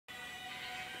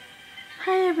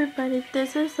Hi everybody,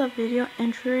 this is a video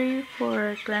entry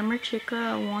for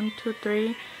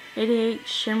Glamourchica123 88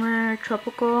 Shimmer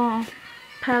Tropical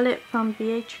palette from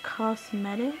BH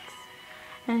Cosmetics,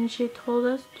 and she told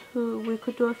us we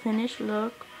could do a finished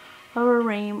look of a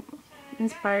rainbow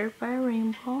inspired by a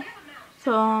rainbow.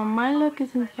 So my look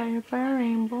is inspired by a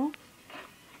rainbow.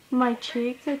 My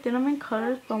cheeks, I did them in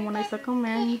colors, but when I suck them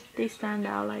in, they stand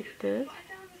out like this.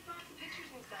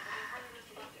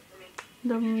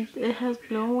 It has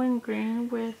blue and green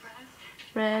with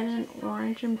red and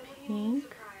orange and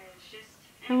pink.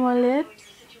 And my lips,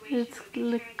 it's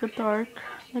like a dark,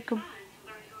 like a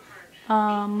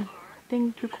I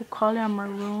think you could call it a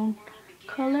maroon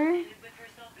color,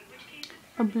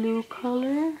 a blue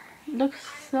color. It looks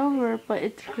silver, but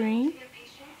it's green.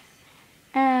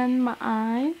 And my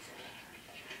eyes,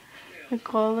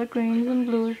 like all the greens and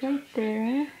blues right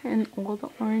there, and all the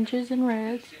oranges and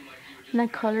reds. And I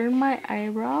colored my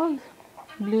eyebrows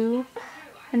blue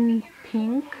and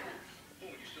pink.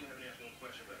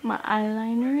 My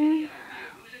eyeliner,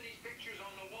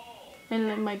 and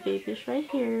then my baby's right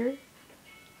here.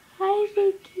 Hi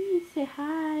Vicky, say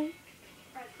hi.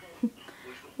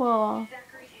 Well,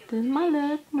 this is my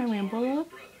look, my rainbow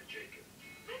look.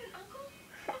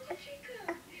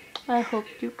 I hope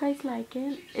you guys like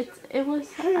it.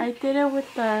 I did it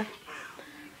with the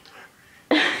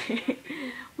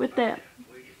with the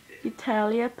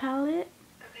Italia palette.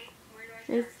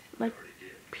 It's like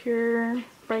pure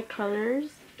bright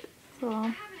colors.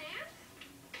 So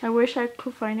I wish I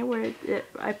could find it where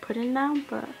I put it now,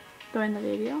 but during the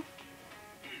video.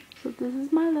 So this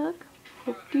is my look.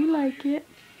 Hope you like it.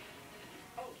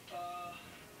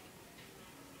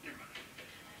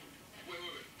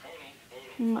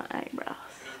 My eyebrows.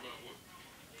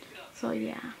 So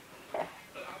yeah,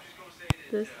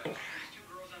 this.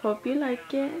 Hope you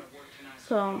like it.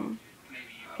 So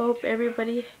hope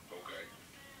everybody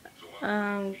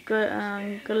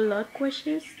good luck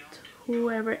wishes to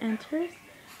whoever enters,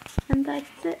 and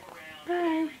that's it.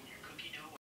 Bye.